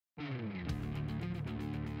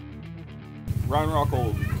Ryan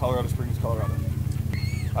Rockhold, Colorado Springs, Colorado.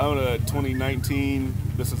 I own a 2019,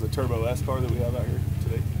 this is a Turbo S car that we have out here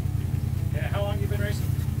today. Yeah, how long have you been racing?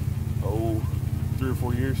 Oh, 3 or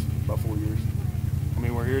 4 years, about 4 years. I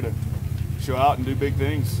mean, we're here to show out and do big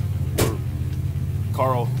things.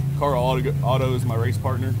 Carl Auto is my race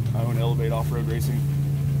partner. I own Elevate Off-Road Racing.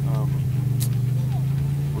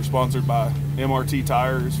 We're sponsored by MRT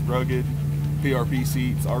Tires, Rugged, PRP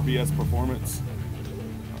Seats, RBS Performance,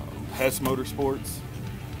 Hess Motorsports.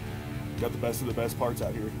 Got the best of the best parts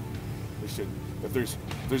out here. If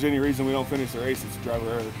there's any reason we don't finish the race, it's driver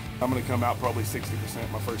error. I'm going to come out probably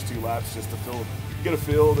 60% my first 2 laps just to get a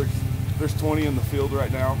feel. There's 20 in the field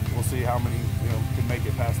right now. We'll see how many can make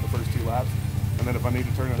it past the first 2 laps, and then if I need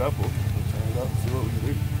to turn it up, we'll turn it up. See what we can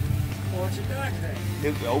do. What's your dog today?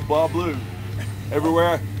 It's old Bob Blue.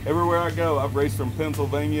 Everywhere I go, I've raced from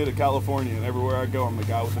Pennsylvania to California, and everywhere I go, I'm the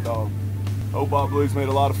guy with the dog. Old Bob Blue's made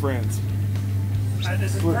a lot of friends.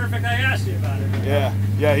 This is perfect. I asked you about it.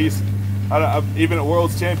 Yeah. He's even at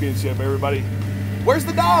World's Championship. Everybody, where's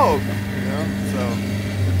the dog? So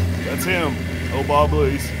that's him, Old Bob Blue.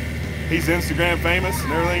 He's Instagram famous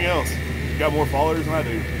and everything else. He's got more followers than I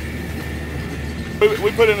do.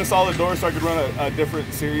 We put in a solid door so I could run a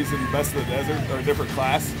different series in Best of the Desert, or a different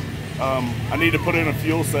class. I need to put in a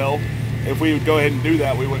fuel cell. If we would go ahead and do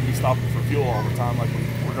that, we wouldn't be stopping for fuel all the time like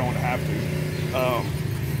we're going to have to.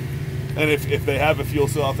 And if they have a fuel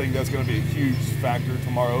cell, I think that's going to be a huge factor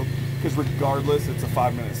tomorrow, because regardless, it's a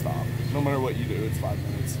 5-minute stop. No matter what you do, it's 5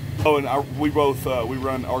 minutes. Oh, and we run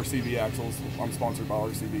RCV axles. I'm sponsored by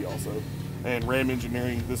RCV also. And Ram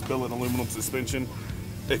Engineering, this billet aluminum suspension.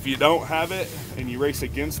 If you don't have it and you race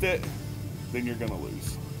against it, then you're going to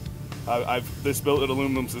lose. This billet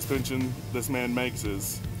aluminum suspension this man makes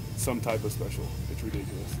is some type of special. It's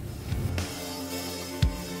ridiculous.